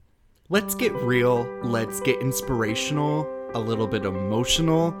Let's get real, let's get inspirational, a little bit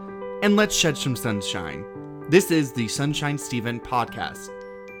emotional, and let's shed some sunshine. This is the Sunshine Steven podcast.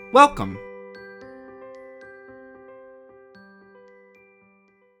 Welcome!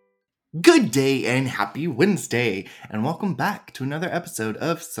 Good day and happy Wednesday, and welcome back to another episode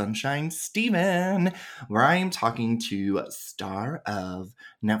of Sunshine Steven, where I am talking to star of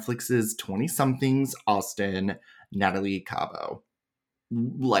Netflix's 20-somethings, Austin, Natalie Cabo.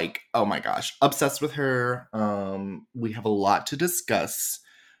 Like, oh my gosh, obsessed with her. We have a lot to discuss,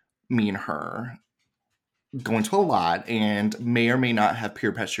 me and her, going to a lot, and may or may not have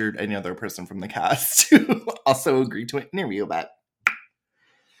peer pressured any other person from the cast to also agree to an interview, but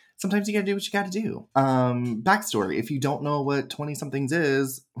sometimes you gotta do what you gotta do. Backstory, if you don't know what 20-somethings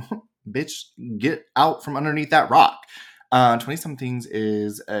is, bitch, get out from underneath that rock. 20-somethings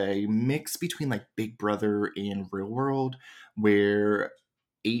is a mix between like Big Brother and Real World, where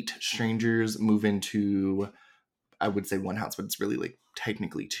 8 strangers move into, I would say one house, but it's really like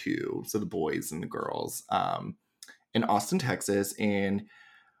technically 2. So the boys and the girls, in Austin, Texas. And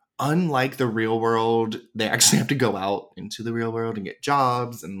unlike the Real World, they actually have to go out into the real world and get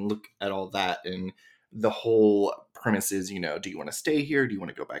jobs and look at all that. And the whole premise is, do you want to stay here? Do you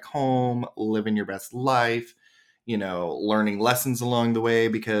want to go back home? Living your best life, learning lessons along the way,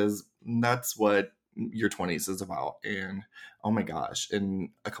 because that's what your 20s is about. And oh my gosh, in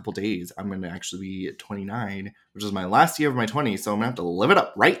a couple days I'm going to actually be 29, which is my last year of my 20s, so I'm gonna have to live it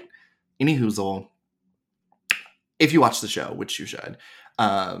up, right? Any hoozle, if you watch the show, which you should.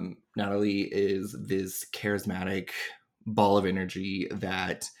 Natalie is this charismatic ball of energy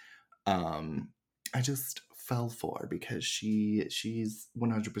that I just fell for, because she's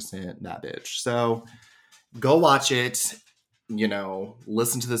 100% that bitch. So go watch it.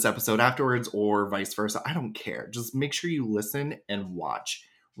 Listen to this episode afterwards or vice versa. I don't care. Just make sure you listen and watch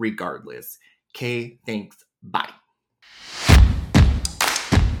regardless. Okay, thanks. Bye.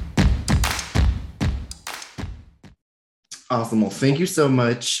 Awesome. Well, thank you so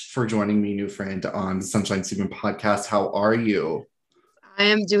much for joining me, new friend, on the Sunshine Steven podcast. How are you? I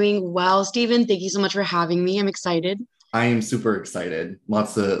am doing well, Steven. Thank you so much for having me. I'm excited. I am super excited.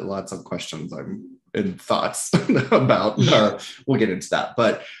 Lots of questions and thoughts about. We'll get into that,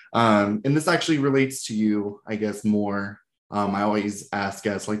 but and this actually relates to you, I guess, more. I always ask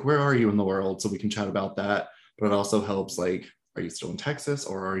guests, like, where are you in the world, so we can chat about that. But it also helps, like, are you still in Texas,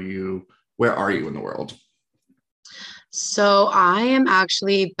 or where are you in the world? So I am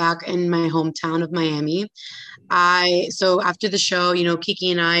actually back in my hometown of Miami. So after the show,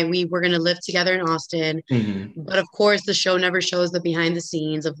 Kiki and I, we were going to live together in Austin. Mm-hmm. But of course, the show never shows the behind the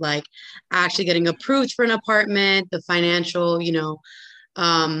scenes of like actually getting approved for an apartment, the financial, you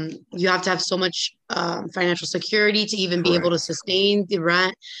have to have so much financial security to even be able to sustain the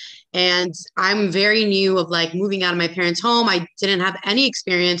rent. And I'm very new of like moving out of my parents' home. I didn't have any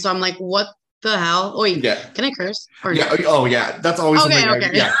experience. So I'm like, what the hell? Oh, wait, yeah. Can I curse? Or yeah. No? Oh, yeah. That's always okay.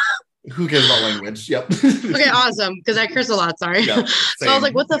 something. Yeah. Who cares about language? Yep. Okay, awesome. Because I curse a lot. Sorry. Yeah, so I was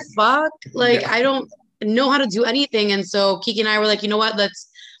like, what the fuck? Like, yeah. I don't know how to do anything. And so Kiki and I were like, you know what? Let's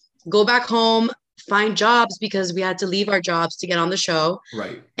go back home, find jobs, because we had to leave our jobs to get on the show.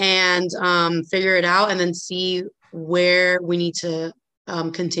 Right. And figure it out, and then see where we need to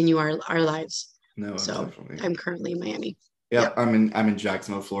continue our lives. No, so definitely. I'm currently in Miami. Yeah, yep. I'm in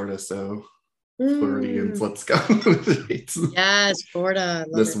Jacksonville, Florida. So Floridians, let's go. Yes, Florida.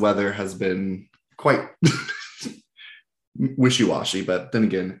 This weather has been quite wishy-washy, but then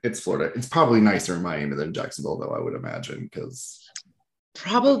again, it's Florida. It's probably nicer in Miami than Jacksonville, though, I would imagine, because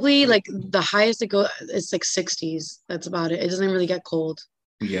probably like the highest it goes is like 60s. That's about it. It doesn't really get cold.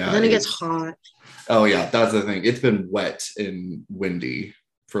 Yeah. And then it gets hot. Oh yeah, that's the thing. It's been wet and windy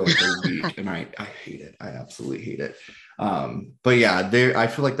for like a week, and I hate it. I absolutely hate it. But yeah, I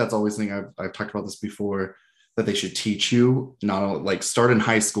feel like that's always the thing. I've talked about this before, that they should teach you, not only like start in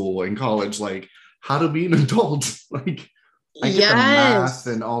high school and college, like how to be an adult. Like I get the math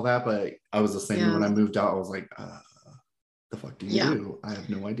and all that, but I was the same when I moved out. I was like, the fuck do you do? I have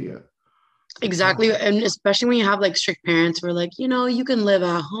no idea. Exactly. And especially when you have like strict parents who are like, you can live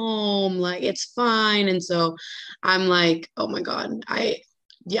at home, like it's fine. And so I'm like, oh my God, I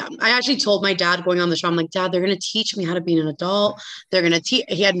actually told my dad going on the show, I'm like, Dad, they're going to teach me how to be an adult. They're going to teach.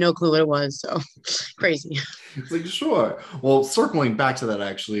 He had no clue what it was. So crazy. It's like, sure. Well, circling back to that,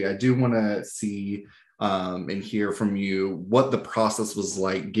 actually, I do want to see and hear from you what the process was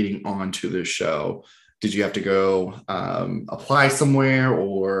like getting onto the show. Did you have to go apply somewhere,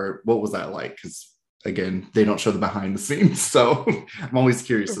 or what was that like? Because again, they don't show the behind the scenes. So I'm always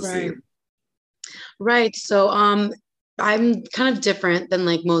curious to see. Right. So I'm kind of different than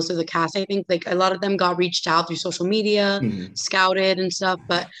like most of the cast. I think like a lot of them got reached out through social media, Mhm. scouted and stuff.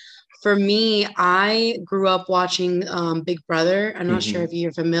 But for me, I grew up watching Big Brother. I'm not sure Mhm. if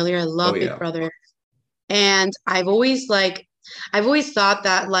you're familiar. I Oh love Big yeah. Brother. And I've always thought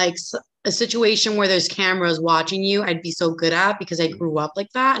that like a situation where there's cameras watching you, I'd be so good at because I grew up like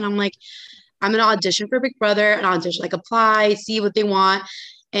that. And I'm like, I'm gonna audition for Big Brother and audition, like apply, see what they want.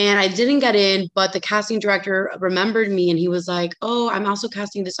 And I didn't get in, but the casting director remembered me and he was like, "Oh, I'm also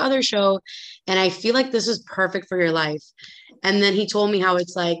casting this other show. And I feel like this is perfect for your life." And then he told me how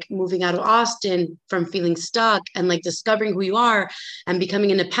it's like moving out of Austin from feeling stuck and like discovering who you are and becoming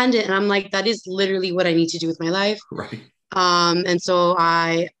independent. And I'm like, that is literally what I need to do with my life. Right. And so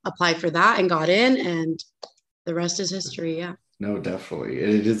I applied for that and got in, and the rest is history. Yeah. No, definitely.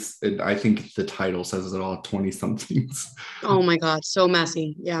 It is. I think the title says it all. 20 somethings. Oh my God. So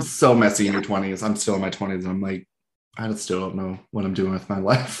messy. Yeah. So messy in Yeah. your 20s. I'm still in my 20s. I'm like, I still don't know what I'm doing with my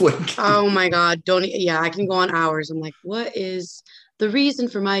life. Like, Oh my God. Yeah, I can go on hours. I'm like, what is the reason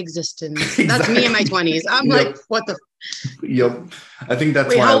for my existence? That's me in my exactly. 20s. I'm like, Yep. what the yeah. Yep. I think that's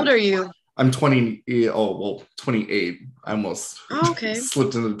Wait, how why old are you? I'm 20. Oh, well, 28. I almost Oh, okay.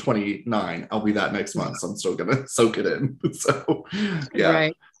 slipped into 29. I'll be that next month. So I'm still going to soak it in. So, yeah,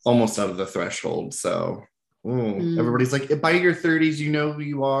 Right. almost out of the threshold. So, Mm. everybody's like, by your 30s, you know who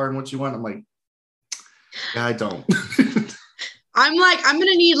you are and what you want. I'm like, yeah, I don't. I'm like, I'm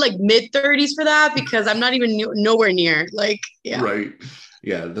gonna need like mid 30s for that because I'm not even nowhere near. Like, yeah. Right.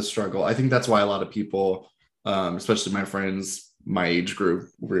 Yeah, the struggle. I think that's why a lot of people, especially my friends, my age group,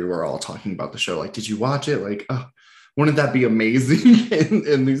 we were all talking about the show. Like, did you watch it? Like, oh, wouldn't that be amazing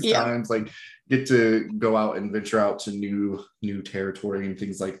in these Yeah. times? Like, get to go out and venture out to new territory and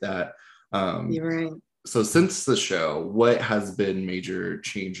things like that. Um, You're right. so since the show, what has been major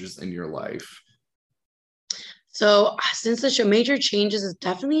changes in your life? So since the show, major changes is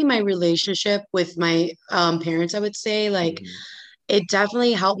definitely my relationship with my parents, I would say. Like, Mhm. it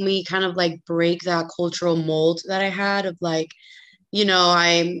definitely helped me kind of like break that cultural mold that I had of like,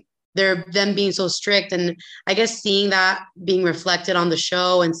 I'm they're them being so strict. And I guess seeing that being reflected on the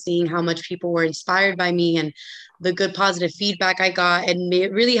show and seeing how much people were inspired by me and the good positive feedback I got, and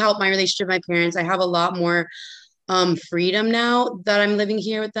it really helped my relationship with my parents. I have a lot more freedom now that I'm living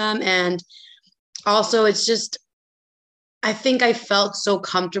here with them. And also it's just I think I felt so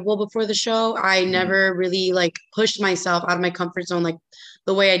comfortable before the show. I Mhm. never really like pushed myself out of my comfort zone like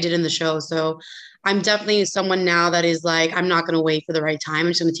the way I did in the show. So I'm definitely someone now that is like, I'm not going to wait for the right time.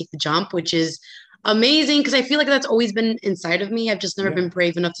 I'm just going to take the jump, which is amazing because I feel like that's always been inside of me. I've just never been Yeah.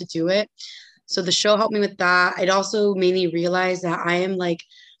 brave enough to do it. So the show helped me with that. It also made me realize that I am like,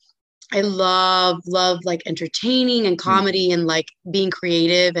 I love like entertaining and Mhm. comedy and like being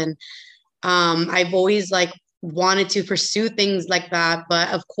creative. And I've always like wanted to pursue things like that, but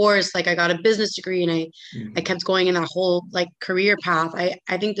of course, like I got a business degree and I Mhm. kept going in that whole like career path.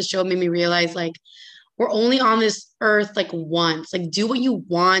 I think the show made me realize like we're only on this earth like once. Like do what you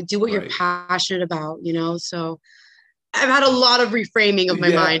want, do what you're Right. passionate about, So I've had a lot of reframing of my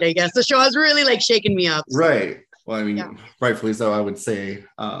Yeah. mind, I guess. The show has really like shaken me up. So Right. Well, I yeah. mean, rightfully so, I would say.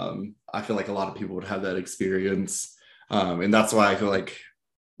 I feel like a lot of people would have that experience. And that's why I feel like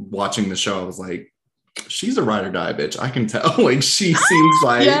watching the show, I was like, she's a ride or die bitch. I can tell. Like, she seems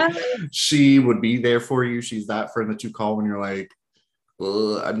like Yeah, she would be there for you. She's that friend that you call when you're like,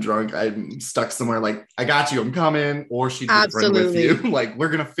 "Ugh, I'm drunk. I'm stuck somewhere. Like, I got you. I'm coming." Or she'd be the friend with you. absolutely. Like, we're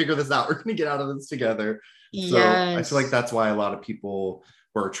going to figure this out. We're going to get out of this together. So I feel like Yes. that's why a lot of people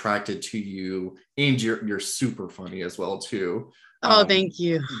were attracted to you, and you're super funny as well too. Oh, thank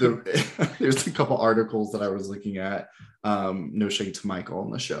you. There's a couple articles that I was looking at. No shade to Michael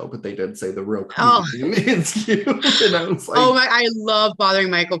on the show, but they did say the real Oh, comedian is you, and I was oh like, my, I love bothering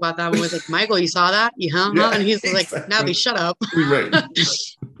Michael about that one. Was like, Michael, you saw that? Yeah, huh? yeah, And he's like, Natalie, exactly, shut up. right.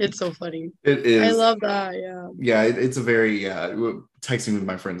 It's so funny. It I is. love that. Yeah. Yeah, it's a very texting with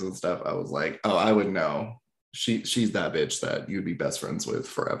my friends and stuff. I was like, oh, I would know. She's that bitch that you'd be best friends with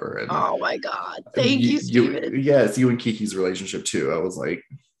forever. And Oh my God. Thank you, you Steven. yes, you and Kiki's relationship too. I was like,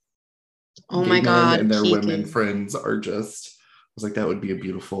 Oh gay my men God, and their women Kiki. friends are just. I was like, that would be a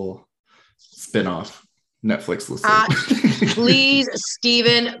beautiful spin-off. Netflix, listen. Uh, please,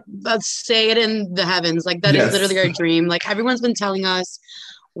 Steven, say it in the heavens. Like that is Yes. literally our dream. Like everyone's been telling us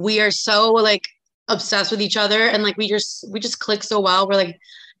we are so like obsessed with each other and like we just click so well. We're like,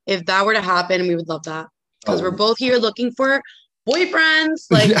 if that were to happen, we would love that. Because we're Oh, both here looking for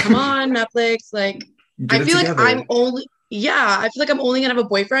boyfriends. Like, yeah. come on, Netflix. Like, I Get it feel like I'm together. only yeah, I feel like I'm only gonna have a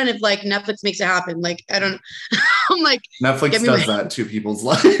boyfriend if like Netflix makes it happen. Like I don't I'm like, get Netflix me does my that to people's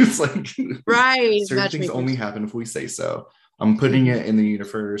lives. Like right certain things only matchmakers. happen if we say so. I'm putting it in the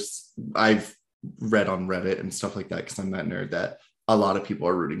universe. I've read on Reddit and stuff like that because I'm that nerd that a lot of people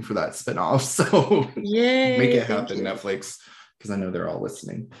are rooting for that spinoff. So make Yay, it thank happen, you. Netflix, because I know they're all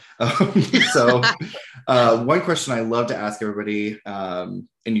listening. So one question I love to ask everybody, and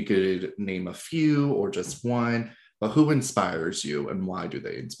you could name a few or just one, but who inspires you and why do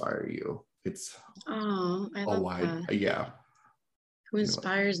they inspire you? It's Oh, I a love wide, that. yeah. Who You know,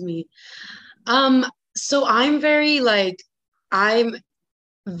 inspires me? Um, so I'm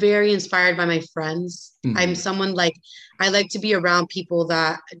very inspired by my friends. I'm mhm. someone like I like to be around people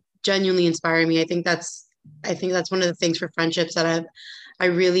that genuinely inspire me. I think that's one of the things for friendships that I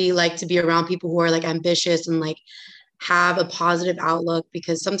really like to be around people who are like ambitious and like have a positive outlook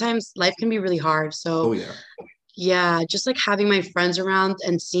because sometimes life can be really hard. So Oh yeah. yeah, just like having my friends around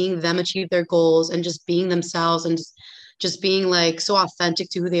and seeing them achieve their goals and just being themselves and just being like so authentic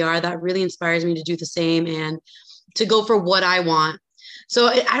to who they are, that really inspires me to do the same and to go for what I want. So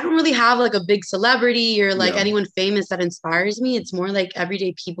I don't really have like a big celebrity or like Yeah. anyone famous that inspires me. It's more like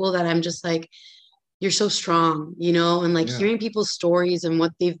everyday people that I'm just like, you're so strong, you know, and like Yeah. hearing people's stories and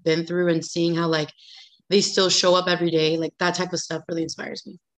what they've been through and seeing how like they still show up every day, like that type of stuff really inspires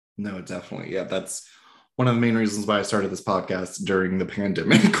me. No, definitely. Yeah, that's one of the main reasons why I started this podcast during the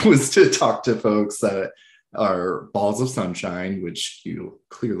pandemic was to talk to folks that are balls of sunshine, which you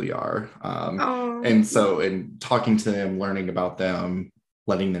clearly are. Oh, And so, in talking to them, learning about them,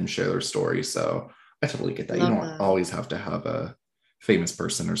 letting them share their story. So, I totally get that. You love don't that. always have to have a famous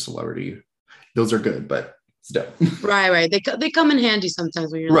person or celebrity. Those are good, but still. Right. They come in handy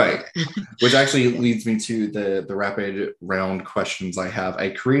sometimes when you're like, Right. okay. Which actually Yeah. leads me to the rapid round questions I have. I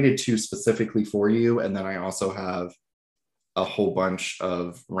created two specifically for you, and then I also have a whole bunch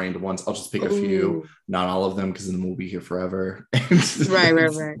of random ones. I'll just pick a few, Oh, not all of them, because then we'll be here forever.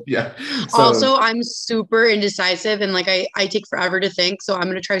 right. Yeah. So Also, I'm super indecisive and like I take forever to think, so I'm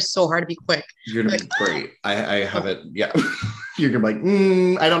gonna try so hard to be quick. you're gonna Like, be great. I have okay. it. Yeah. You're gonna be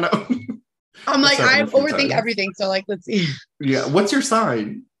like, I don't know. I'm That's like happened I a few overthink times. everything, so like let's see. Yeah. What's your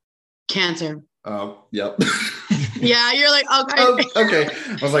sign? Cancer. Oh, yep. Yeah, you're like, okay. Oh, okay.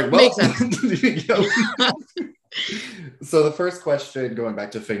 I was like, Makes well, sense. yep. So the first question, going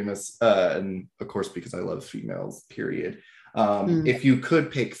back to famous, and of course because I love females, period. Hmm. If you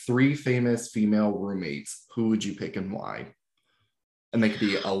could pick three famous female roommates, who would you pick and why? And they could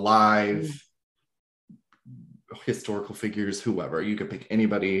be alive, historical figures, whoever. You could pick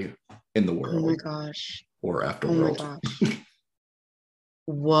anybody in the Oh my world gosh. or Oh my afterworld. gosh.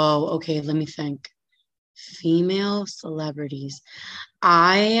 Whoa. Okay, let me think. Female celebrities.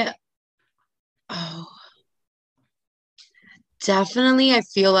 I oh definitely I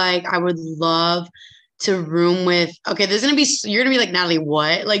feel like I would love to room with okay, this is gonna be you're gonna be like Natalie,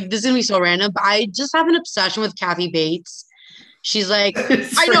 what? Like this is gonna be so random, but I just have an obsession with Kathy Bates. She's like,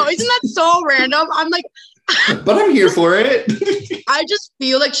 It's I know, right. isn't that so random? I'm like, But I'm here just for it. I just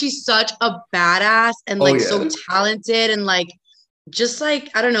feel like she's such a badass and Oh like so yeah, talented and like just like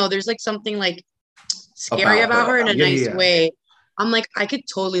I don't know, there's like something like scary about about her her. in a Yeah, nice yeah, way. I'm like, I could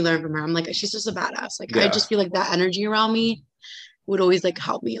totally learn from her. I'm like, she's just a badass. Like, I yeah, just feel like that energy around me would always like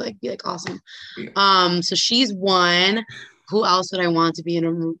help me, like, be like awesome. yeah. So she's one. Who else would I want to be in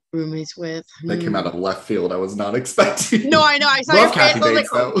a roommates with? That came out Hmm. of left field. I was not No, expecting. I know. I saw your Love face. Kathy I was like, Bates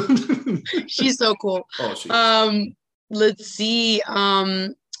oh, though. she's so cool. Oh, she is. Um, let's see. A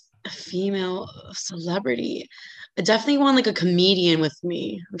female celebrity. I definitely want like a comedian with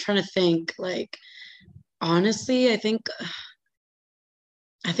me. I'm trying to think. Like, honestly, I think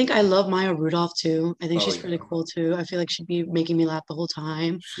I love Maya Rudolph too. I think Oh she's really yeah, cool too. I feel like she'd be making me laugh the whole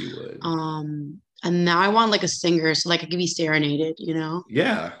time. she would. And now I want like a singer so like I could be serenaded, you know?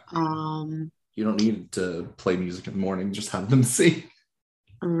 Yeah, Um, you don't need to play music in the morning. Just have them sing.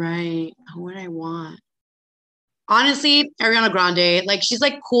 right. Who would I want? Honestly, Ariana Grande. Like she's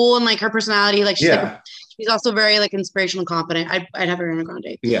like cool and like her personality, like Yeah, she's also very like inspirational and confident. I'd have Ariana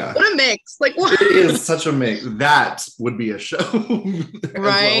Grande. yeah. What a mix. Like what? It is such a mix. That would be a show as well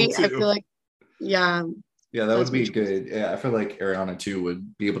Right? I feel too. like, yeah, Yeah, that would that's my be choice. good. Yeah, I feel like Ariana too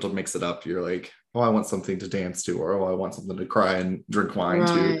would be able to mix it up. You're like, oh, I want something to dance to, or oh, I want something to cry and drink wine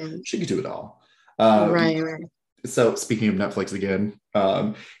to. Right. She could do it all. Um, Right. so speaking of Netflix again,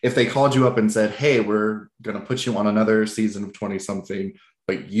 if they called you up and said, "Hey, we're gonna put you on another season of 20 something,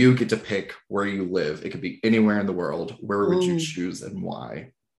 but you get to pick where you live. It could be anywhere in the world. Where would you Oh, choose and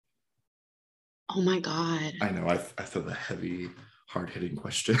why?" oh my God. I know I throw the heavy, hard hitting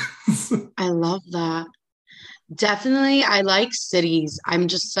questions. I love that. Definitely, I like cities. I'm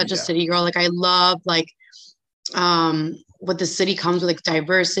just such a Yeah. city girl. Like I love like what the city comes with, like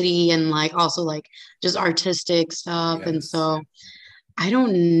diversity and like also like just artistic stuff. And Yes. so I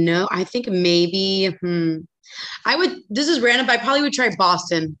don't know. I think maybe I would, this is random, but I probably would try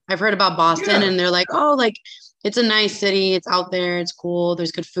Boston. I've heard about Boston Yeah. and they're like, oh, like it's a nice city. It's out there. It's cool.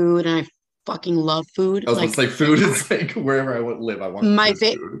 There's good food. And I fucking love food. I was gonna Like say food is like wherever I would live, I want my good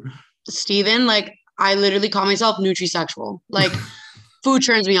fa food. Steven, like I literally call myself nutrisexual. Like food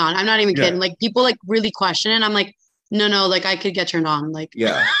turns me on. I'm not even Yeah. kidding. Like people like really question it. And I'm like, no, no, like I could get turned on. Like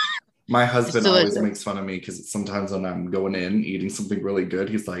Yeah. My it's husband always delicious. makes fun of me because sometimes when I'm going in eating something really good,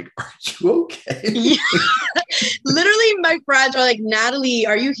 he's like, "Are you okay?" Yeah. Literally, my friends are like, Natalie,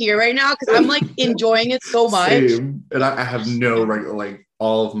 are you here right now? Because I'm like enjoying it so much. Same. And I have no Yeah. regular, like,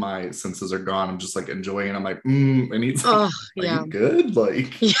 all of my senses are gone. I'm just like enjoying it. I'm like, and he's like, Oh, "Are yeah. you good?"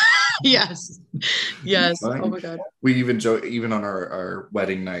 Like, Yes. you Yes. Oh fine? my God. We even joke, even on our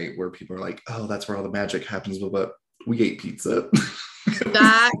wedding night, where people are like, "Oh, that's where all the magic happens." But we ate pizza.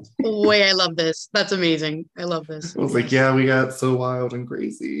 That way, I love this. That's amazing. I love this. I was like, Yes. "Yeah, we got so wild and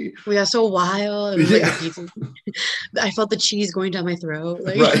crazy." We got so wild and like the Yeah, pizza. I felt the cheese going down my throat.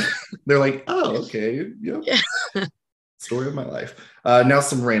 Like, right. They're like, "Oh, okay, yep." yeah. Story of my life. Now,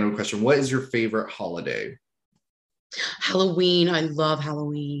 some random question. What is your favorite holiday? Halloween. I love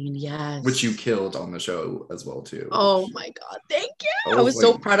Halloween. Which you Yes. killed on the show as well, too. Oh my God. Thank I you. I was was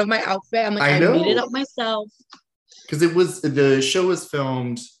so like, proud of my outfit. I'm like, I I made it know. up myself. Because it was the show was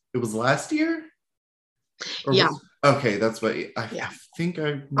filmed, it was last year? Or Yeah. was okay, that's what Yeah. I think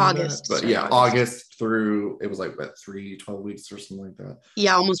I knew that. August. But Started yeah, August. August through it was like what 12 weeks or something like that.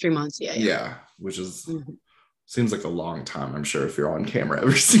 Yeah. Almost 3 months. Yeah. Yeah. Yeah, which is Mhm. seems like a long time, I'm sure, if you're on camera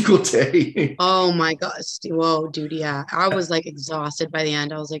every single day. Oh my gosh. Whoa, dude. Yeah. I was like exhausted by the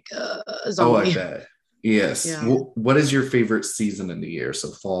end. I was like, Oh, I zombie. bet. Yes. Yeah. What is your favorite season in the year?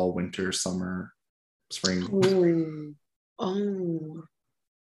 So fall, winter, summer, spring? Ooh. Oh.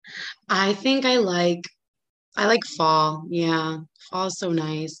 I think I like fall. Yeah. Fall is so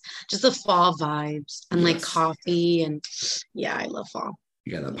nice. Just the fall vibes and like Yes. coffee and yeah, I love fall.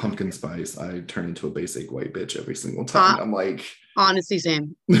 Yeah, that Yeah. pumpkin spice. I turn into a basic white bitch every single time. Uh, I'm like, honestly,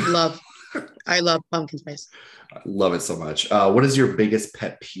 same. Love. I love pumpkin spice. I love it so much. What is your biggest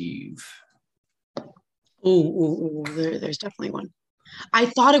pet peeve? There's definitely one. I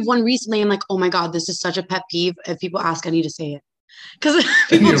thought of one recently. I'm like, oh my God, this is such a pet peeve. If people ask, I need to say it. Because And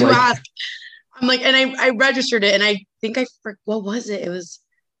people you're do like, ask. I'm like, and I registered it and I think what was it? It was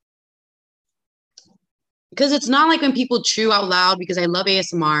because it's not like when people chew out loud because I love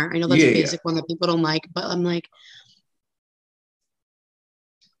ASMR. I know that's yeah, a yeah. basic one that people don't like, but I'm like,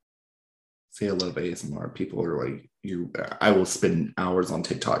 See, I love ASMR. People are like, you. I will spend hours on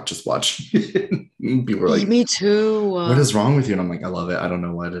TikTok just watching it. People are like, me too. what is wrong with you? And I'm like, I love it. I don't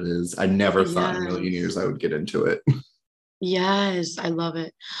know what it is. I never thought in a million years Yes. I would get into it. Yes, I love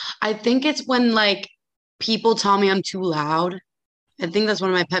it. I think it's when like people tell me I'm too loud. I think that's one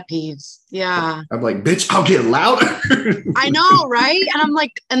of my pet peeves. Yeah. I'm like, bitch, I'll get louder. I know, right? And I'm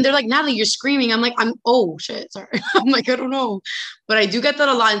like, and they're like, Natalie, you're screaming. I'm like, oh shit, sorry. I'm like, I don't know. But I do get that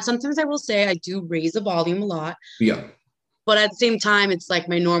a lot. And sometimes I will say I do raise the volume a lot. Yeah. But at the same time, it's like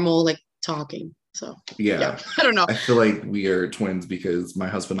my normal like talking. So yeah, Yeah. I don't know. I feel like we are twins because my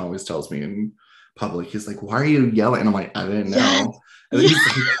husband always tells me in public, he's like, why are you yelling? And I'm like, I didn't know. Yes. And then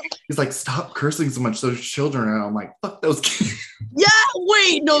Yeah. he's like, stop cursing so much. Those children. And I'm like, fuck those kids. Yeah.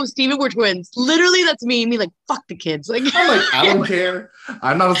 Wait, no, Steven, we're twins. Literally, that's me. Me like, fuck the kids. Like, I'm like, I don't care.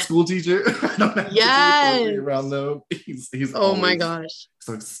 I'm not a school teacher. I don't have to be yes. around them. He's Oh always, my gosh. he's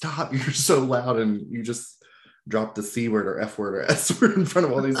like, stop, you're so loud, and you just drop the C word or F word or S word in front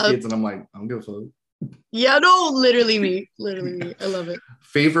of all these kids. And I'm like, I don't give a fuck. Yeah, no, literally me. Literally me. I love it.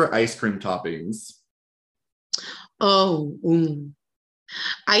 Favorite ice cream toppings? Oh,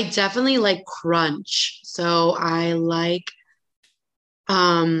 I definitely like crunch. So I like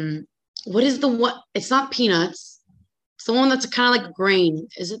what is the one? It's not peanuts. It's the one that's kind of like grain.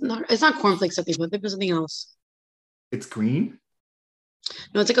 Is it not? It's not cornflakes that they put. They put something else. It's green?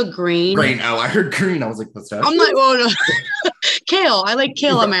 No, it's like a grain. Green. Oh, I heard green. I was like, pistachio? I'm like, oh no. Kale. I like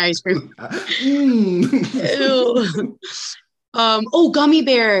kale on my ice cream. Ew. Gummy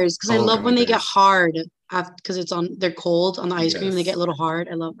bears because I Oh, love gummy when they get bears. hard because they're cold on the ice cream. They get Yes. a little hard.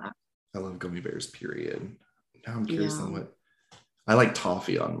 I love that. I love gummy bears, period. Now I'm curious Yeah. on what I like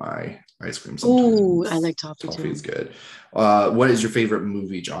toffee on my ice cream sometimes. Ooh, I like toffee Toffee too. is good. What is your favorite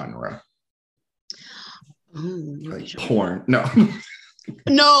movie genre? Ooh, Like porn? No.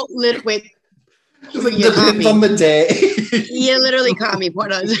 no, wait. It's like You caught depends me. on the day. You literally caught me.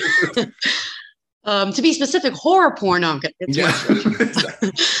 Porn. To be specific, horror porn. No, I'm kidding. It's Yeah.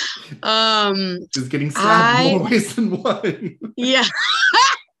 much. Just getting stabbed I more ways than one. yeah.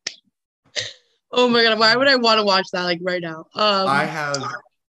 Oh my God, why would I want to watch that like right now? I have,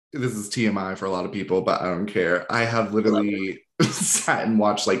 this is TMI for a lot of people, but I don't care. I have Love it. literally sat and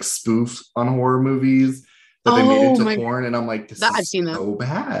watched like spoofs on horror movies that they made Oh into my, porn, and I'm like, this that I've is seen that. so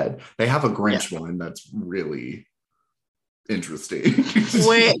bad. They have a Yeah. Grinch one that's really interesting.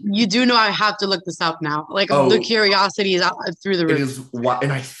 Wait, you do know I have to look this up now. Like the Oh, curiosity is out through the it roof. is,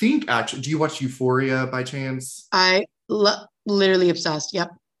 and I think actually, do you watch Euphoria by chance? Literally obsessed. Yep.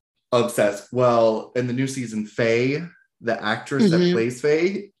 Obsessed. Well, in the new season, Faye, the actress that Hmm. plays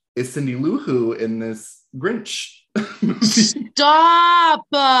Faye, is Cindy Lou Who in this Grinch movie. Stop!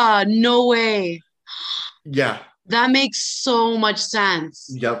 No way. Yeah. That makes so much sense.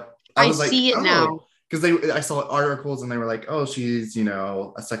 Yep. I I was like, see it oh, now. because I saw articles and they were like, oh, she's,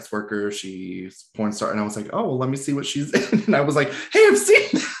 a sex worker, she's a porn star. And I was like, oh, well, let me see what she's in. And I was like, hey, I've seen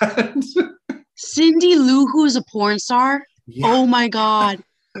that. Cindy Lou Who is a porn star? Yeah. Oh my God.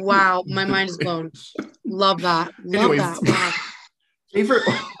 Wow, my mind is blown. Love that. Love Anyways, that. Wow. favorite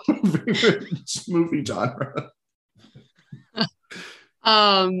movie genre.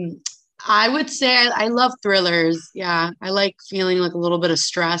 I would say I love thrillers. Yeah, I like feeling like a little bit of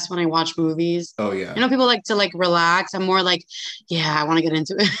stress when I watch movies. Oh, I yeah, know people like to like relax. I'm more like, yeah, I want to get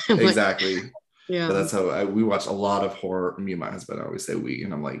into it. I'm like, exactly. But yeah. that's how we watch a lot of horror. Me and my husband always say we,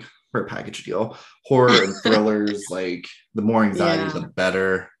 and I'm like, we're a package deal. Horror and thrillers, like the more anxiety, Yeah. the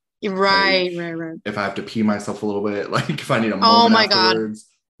better. Like Right, right, right. if I have to pee myself a little bit, like if I need a Oh moment my God. afterwards,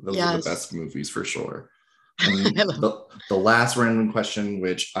 those are the Yes. best movies for sure. And I love the last random question,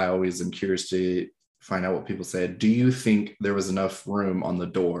 which I always am curious to find out what people said. Do you think there was enough room on the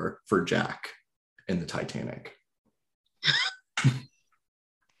door for Jack in the Titanic?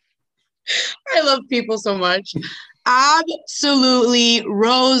 I love people so much. Absolutely.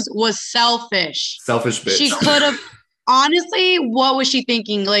 Rose was selfish. Selfish bitch. She could have honestly, what was she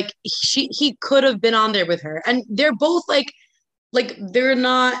thinking? Like he could have been on there with her. And they're both like they're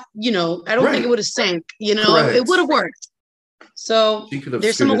not, I don't think it Right. would have sank, it Correct. would have worked. So She could have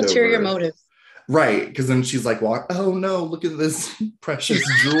there's some scooted ulterior over. motive. Right, because then she's like, oh no, look at this precious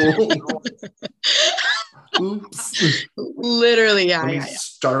jewel. Oops. Literally, yeah, Let me yeah, yeah.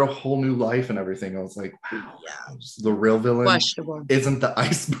 start a whole new life and everything. I was like, wow, Yeah. the real villain Questionable. isn't the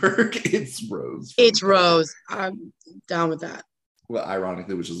iceberg, it's Rose. It's Rose. I'm down with that. Well,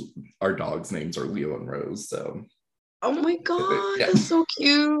 ironically, which is our dogs' names are Leo and Rose. So Oh my God, yeah. that's so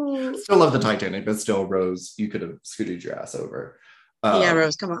cute. Still love the Titanic, but still, Rose, you could have scooted your ass over. Yeah,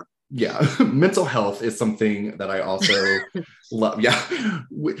 Rose, come on. Yeah, mental health is something that I also love. Yeah,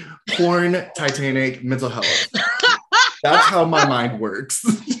 porn, Titanic, mental health. That's how my mind works.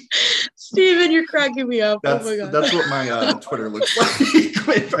 Steven, you're cracking me up. Oh my God. That's what my Twitter looks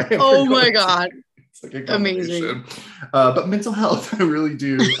like. Oh my God. It's like a Amazing. combination. But mental health, I really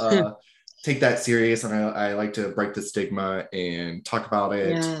do take that serious, and I like to break the stigma and talk about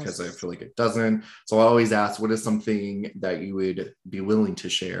it because I feel like it doesn't. So I always ask, what is something that you would be willing to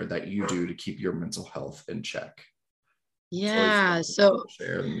share that you do to keep your mental health in check? Yeah. So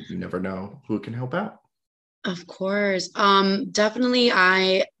share, and you never know who can help out. of course. Definitely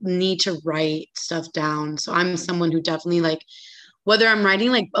I need to write stuff down. So I'm someone who definitely like, whether I'm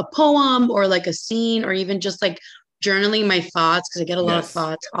writing like a poem or like a scene or even just like journaling my thoughts, because I get a lot of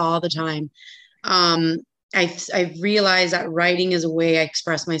thoughts all the time. I've realized that writing is a way I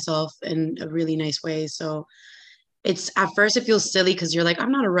express myself in a really nice way. So it's at first it feels silly because you're like,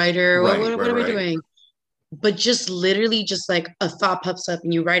 I'm not a writer. What am I doing? But just literally just like a thought pops up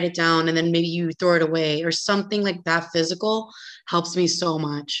and you write it down and then maybe you throw it away or something like that physical helps me so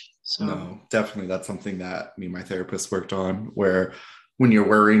much. So no, definitely that's something that me and my therapist worked on, where when you're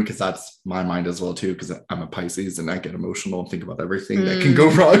worrying, because that's my mind as well too, because I'm a Pisces and I get emotional and think about everything that can go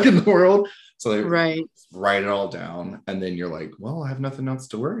wrong in the world. So they write it all down and then you're like, well, I have nothing else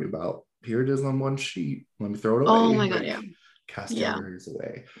to worry about. Here it is on one sheet. Let me throw it away. Oh my God, yeah. Cast your worries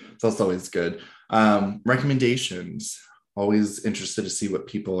away. So that's always good. Recommendations. Always interested to see what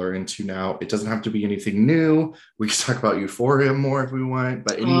people are into now. It doesn't have to be anything new. We can talk about Euphoria more if we want,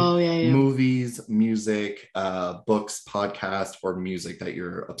 but any movies, music, books, podcast, or music that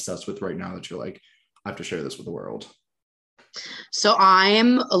you're obsessed with right now that you're like, I have to share this with the world. So I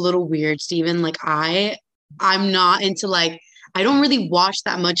am a little weird, Steven. Like I'm not into like, I don't really watch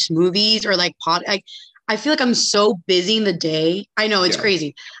that much movies or like I feel like I'm so busy in the day. I know it's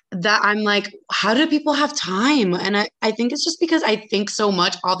crazy that I'm like, how do people have time? And I think it's just because I think so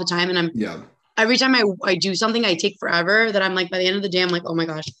much all the time and every time I do something, I take forever that I'm like, by the end of the day, I'm like, oh my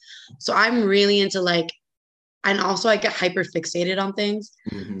gosh. So I'm really into like, and also I get hyper fixated on things.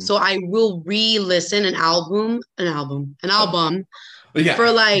 Mm-hmm. So I will re-listen an album Yeah.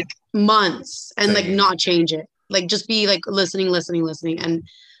 for like months and like Same. not change it. Like just be like listening. And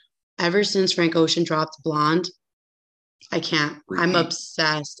ever since Frank Ocean dropped Blonde, I can't. I'm Repeat.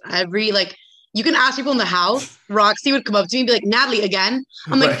 obsessed. You can ask people in the house. Roxy would come up to me and be like, Natalie, again.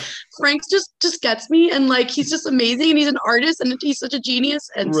 I'm like, Right. Frank's just gets me. And like, he's just amazing. And he's an artist and he's such a genius.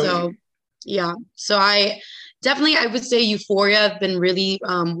 And so, yeah. So I would say Euphoria I've been really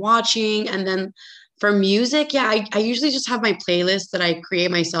watching. And then for music, yeah, I usually just have my playlist that I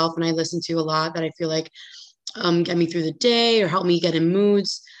create myself and I listen to a lot that I feel like get me through the day or help me get in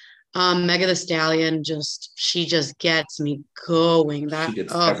moods. Megan Thee Stallion she just gets me going. She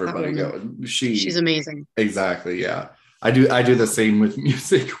gets everybody going. She's amazing. Exactly. Yeah. I do the same with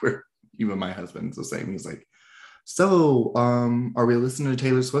music where even my husband's the same. He's like, so are we listening to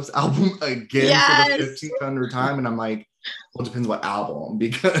Taylor Swift's album again for the 1500th time? And I'm like, well, it depends what album,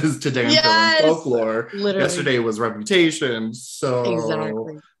 because today I'm feeling Folklore. Literally. Yesterday was Reputation. So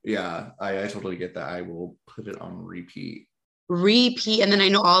exactly. Yeah, I totally get that. I will put it on repeat, and then I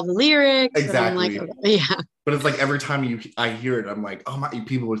know all the lyrics. Exactly. And I'm like, okay, yeah. But it's like every time I hear it, I'm like, oh my,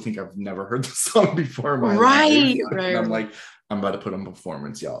 people would think I've never heard the song before in my life. Right. And I'm like, I'm about to put on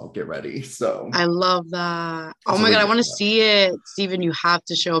performance, y'all. Get ready. So I love that. Oh my God, I want to see it. Steven, you have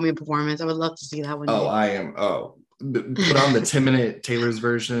to show me a performance. I would love to see that one day. I am. Put on the 10-minute Taylor's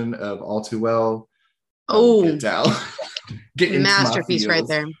version of All Too Well. Get down. Get into masterpiece right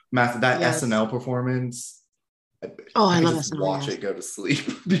there. That SNL performance. I love just SNL. Watch it go to sleep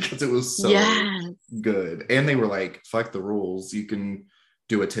because it was so good. And they were like, fuck the rules. You can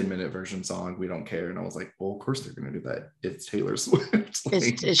do a 10-minute version song. We don't care. And I was like, well, of course they're going to do that. It's Taylor Swift.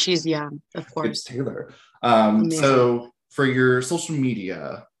 She's, of course. It's Taylor. So for your social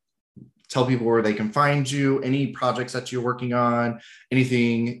media, tell people where they can find you, any projects that you're working on,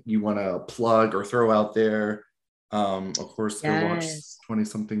 anything you want to plug or throw out there. Of course, go watch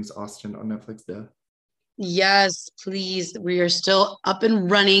 20-somethings Austin on Netflix. Yes, please. We are still up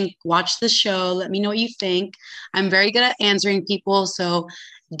and running. Watch the show. Let me know what you think. I'm very good at answering people, so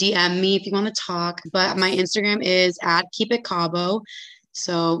DM me if you want to talk. But my Instagram is @KeepItCabo.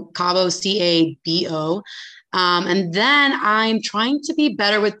 So Cabo, CABO. And then I'm trying to be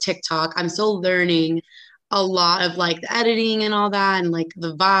better with TikTok. I'm still learning a lot of like the editing and all that and like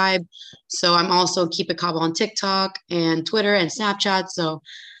the vibe. So I'm also Keep It Cabo on TikTok and Twitter and Snapchat. So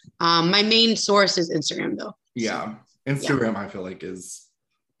my main source is Instagram though. Yeah. Instagram, I feel like is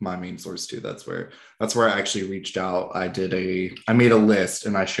my main source too. That's where I actually reached out. I made a list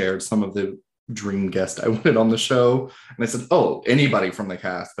and I shared some of the dream guests I wanted on the show. And I said, oh, anybody from the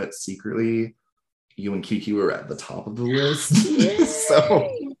cast, but secretly you and Kiki were at the top of the list.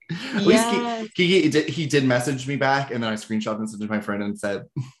 So at least Kiki did message me back, and then I screenshot and sent it to my friend and said,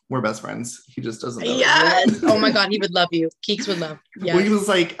 we're best friends. He just doesn't know. Oh my God, he would love you. Keeks would love. Well, he was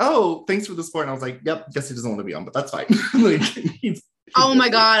like, oh, thanks for the support. And I was like, yep, guess he doesn't want to be on, but that's fine. Like, oh my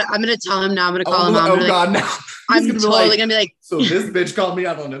God, I'm gonna tell him now. I'm gonna call him. Now I'm totally gonna be like, so this bitch called me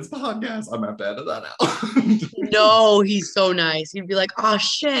out on his podcast. I'm gonna have to edit that out. No, he's so nice. He'd be like, oh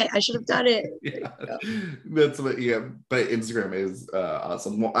shit, I should have done it. That's what. But Instagram is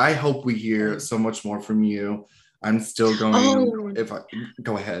awesome. Well, I hope we hear so much more from you. I'm still going.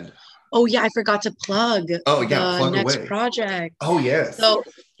 Go ahead. Oh yeah, I forgot to plug. Oh yeah, plug next away. Project. Oh yes. So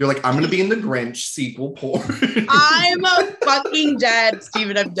you're like, I'm gonna be in the Grinch sequel porn. I'm fucking dead,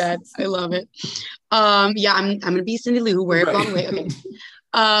 Steven. I'm dead. I love it. Yeah, I'm gonna be Cindy Lou. Wear it long way. Okay.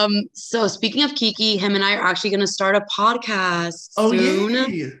 So speaking of Kiki, him and I are actually gonna start a podcast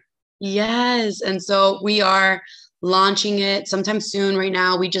soon. Yay. Yes, and so we are launching it sometime soon. Right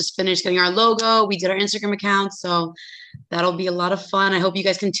now, we just finished getting our logo. We did our Instagram account, so that'll be a lot of fun. I hope you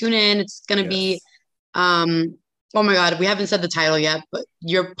guys can tune in. It's gonna be oh my God, we haven't said the title yet, but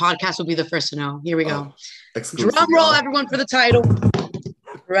your podcast will be the first to know. Here we go. Drum roll, everyone, for the title.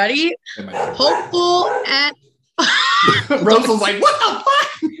 Ready? Hopeful and Rose was like, what the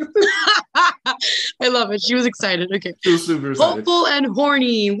fuck? I love it. She was excited. Okay. She was super excited. Hopeful and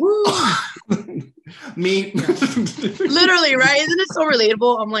horny. Woo. Me. Literally, right? Isn't it so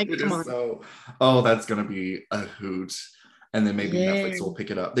relatable? I'm like, come on. That's gonna be a hoot. And then maybe Netflix will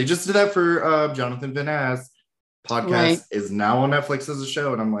pick it up. They just did that for Jonathan Van Ness. Podcast is now on Netflix as a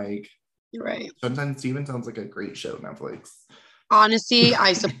show, and I'm like, you're right. Sometimes Steven sounds like a great show, Netflix. Honestly,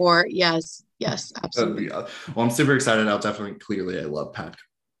 I support. Yes, absolutely. Well, I'm super excited. I love podcasting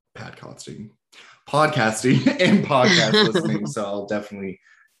and podcast listening. So I'll definitely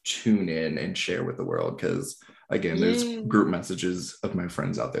tune in and share with the world. Because again, there's Yeah. group messages of my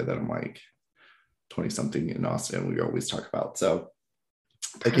friends out there that I'm like 20 something in Austin, we always talk about. So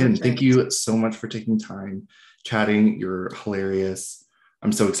again, thank Perfect. you so much for taking time chatting. You're hilarious.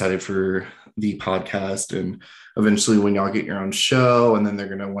 I'm so excited for the podcast and eventually when y'all get your own show and then they're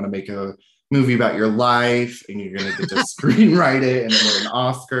going to want to make a movie about your life and you're going to get to screenwrite it and win an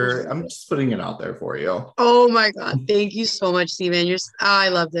Oscar. I'm just putting it out there for you. Oh my God. Thank you so much, Steven. I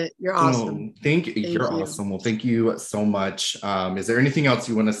loved it. You're awesome. Oh, thank you. Thank You're you. awesome. Well, thank you so much. Is there anything else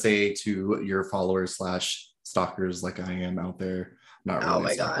you want to say to your followers slash stalkers like I am out there? I'm not Oh really a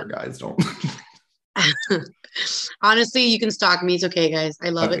my stalker, God. guys. Don't. Honestly, you can stalk me. It's okay, guys. I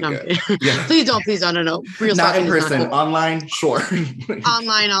love it. Okay, No, I'm good. kidding. Yeah. Please don't. Please don't. No, no. Real Not in stalking is not person, cool. online, sure. Like,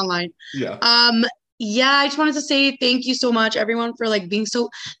 Online, online. yeah. Um, yeah, I just wanted to say thank you so much, everyone, for like being so.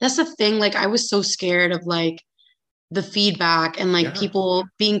 That's the thing. Like, I was so scared of like the feedback and like Yeah. people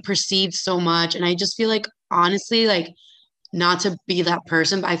being perceived so much. And I just feel like, honestly, like, not to be that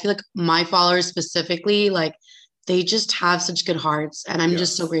person, but I feel like my followers specifically, like, they just have such good hearts. And I'm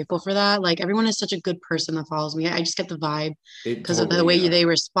just so Yes. grateful for that. Like, everyone is such a good person that follows me. I just get the vibe It because of the totally, way yeah. they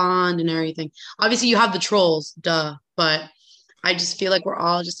respond and everything. Obviously, you have the trolls, duh, but I just feel like we're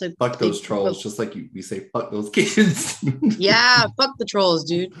all just a Fuck big those group of, trolls, just like we say, fuck those kids. yeah, fuck the trolls,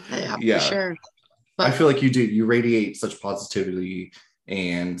 dude. Yeah, for Yeah. sure. I But feel like you do. You radiate such positivity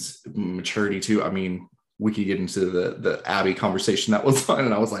and maturity too. I mean, we could get into the Abby conversation that was on,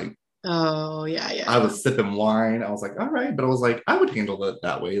 and I was like, oh, yeah, I yeah, was sipping wine. I was like, all right, but I was like, I would handle it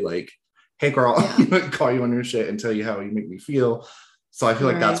that way. Like, hey, girl, yeah, call you on your shit and tell you how you make me feel. So I feel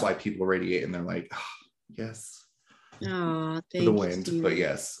yeah. like that's Right. why people radiate, and they're like, oh, yes, Oh, for the thank you, wind. But Steven.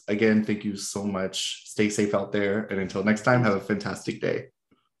 yes, again, thank you so much. Stay safe out there, and until next time, have a fantastic day.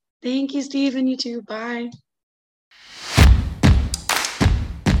 Thank you, Steven. You too. Bye.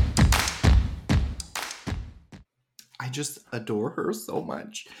 I just adore her so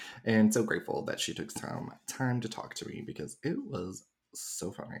much and so grateful that she took time to talk to me because it was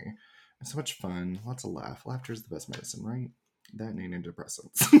so funny and so much fun. Lots of laugh. Laughter is the best medicine, right? That and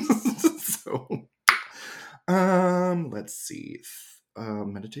antidepressants. So, let's see.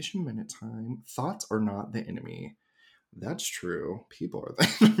 Meditation minute time. Thoughts are not the enemy. That's true. People are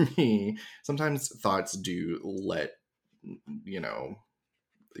the enemy. Sometimes thoughts do let you know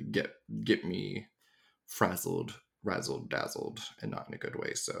get get me frazzled, razzled, dazzled, and not in a good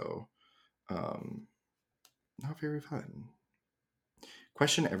way. So, um, not very fun.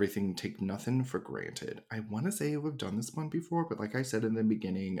 Question everything, take nothing for granted. I want to say we've done this one before, but like I said in the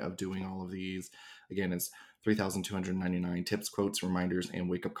beginning of doing all of these, again, it's 3,299 tips, quotes, reminders, and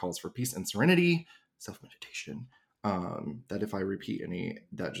wake up calls for peace and serenity, self meditation. That if I repeat any,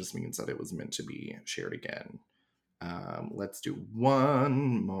 that just means that it was meant to be shared again. Let's do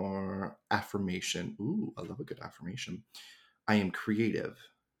one more affirmation. Ooh, I love a good affirmation. I am creative,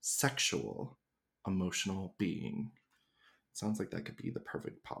 sexual, emotional being. Sounds like that could be the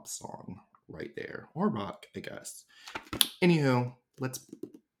perfect pop song right there. Or rock, I guess. Anywho, let's.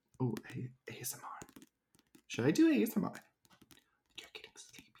 Oh, ASMR. Should I do ASMR? You're getting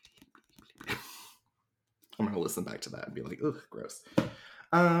sleepy. I'm going to listen back to that and be like, ugh, gross.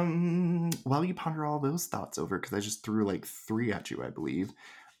 While you ponder all those thoughts over, because I just threw like 3 at you, I believe.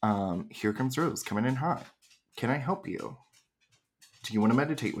 Here comes Rose coming in hot. Can I help you? Do you want to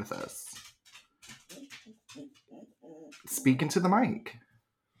meditate with us? Speak into the mic.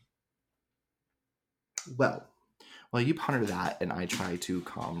 Well, while you ponder that and I try to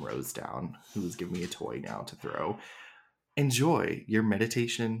calm Rose down, who's giving me a toy now to throw, enjoy your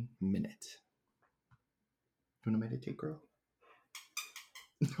meditation minute. You want to meditate, girl?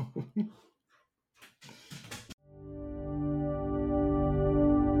 No.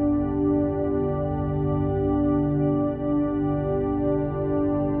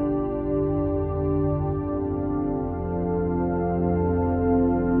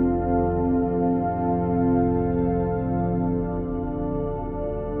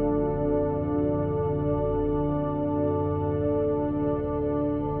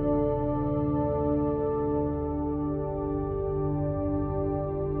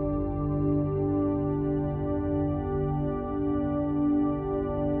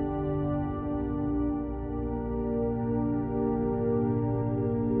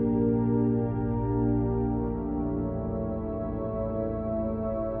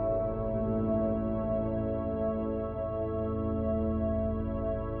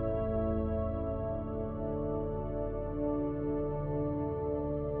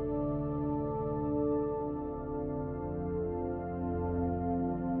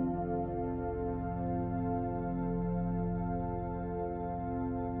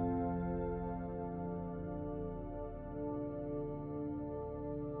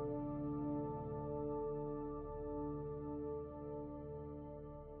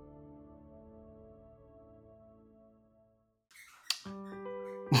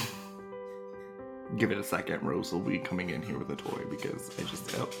 give it a second. Rose will be coming in here with a toy because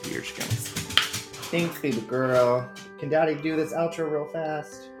here she comes. Thanks, baby girl. Can Daddy do this outro real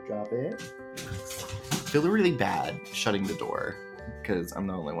fast? Drop it. I feel really bad shutting the door because I'm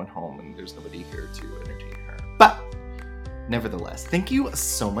the only one home and there's nobody here to entertain her. But nevertheless, thank you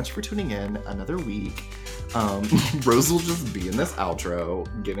so much for tuning in another week. Rose will just be in this outro,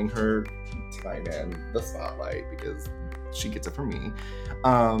 giving her time in the spotlight because she gets it from me.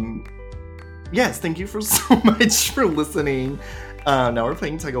 Yes, thank you so much for listening. Now we're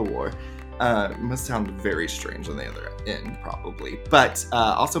playing Tug of War. It must sound very strange on the other end, probably. But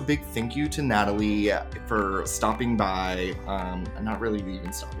also big thank you to Natalie for stopping by. Not really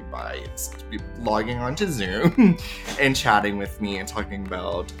even stopping by. It's logging onto Zoom and chatting with me and talking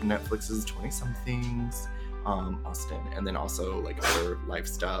about Netflix's 20-somethings. Austin, and then also like other life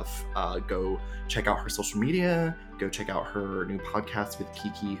stuff. Go check out her social media. Go check out her new podcast with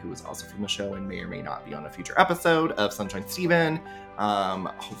Kiki, who is also from the show and may or may not be on a future episode of Sunshine Steven.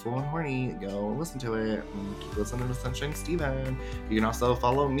 Hopeful and Horny. Go listen to it. Keep listening to Sunshine Steven. You can also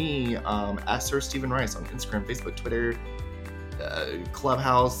follow me at Sir Steven Rice on Instagram, Facebook, Twitter,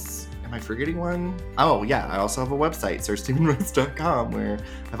 Clubhouse. Am I forgetting one? Oh yeah, I also have a website, SirStevenRice.com, where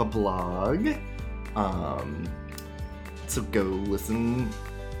I have a blog. So go listen.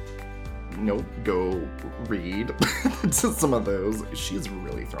 Nope, go read to some of those. She's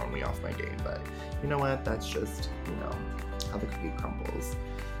really thrown me off my game, but you know what? That's just, how the cookie crumbles.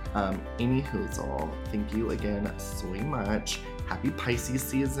 Amy Hoozle, thank you again so much. Happy Pisces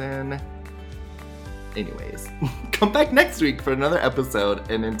season. Anyways, come back next week for another episode,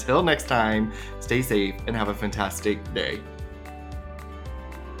 and until next time, stay safe and have a fantastic day.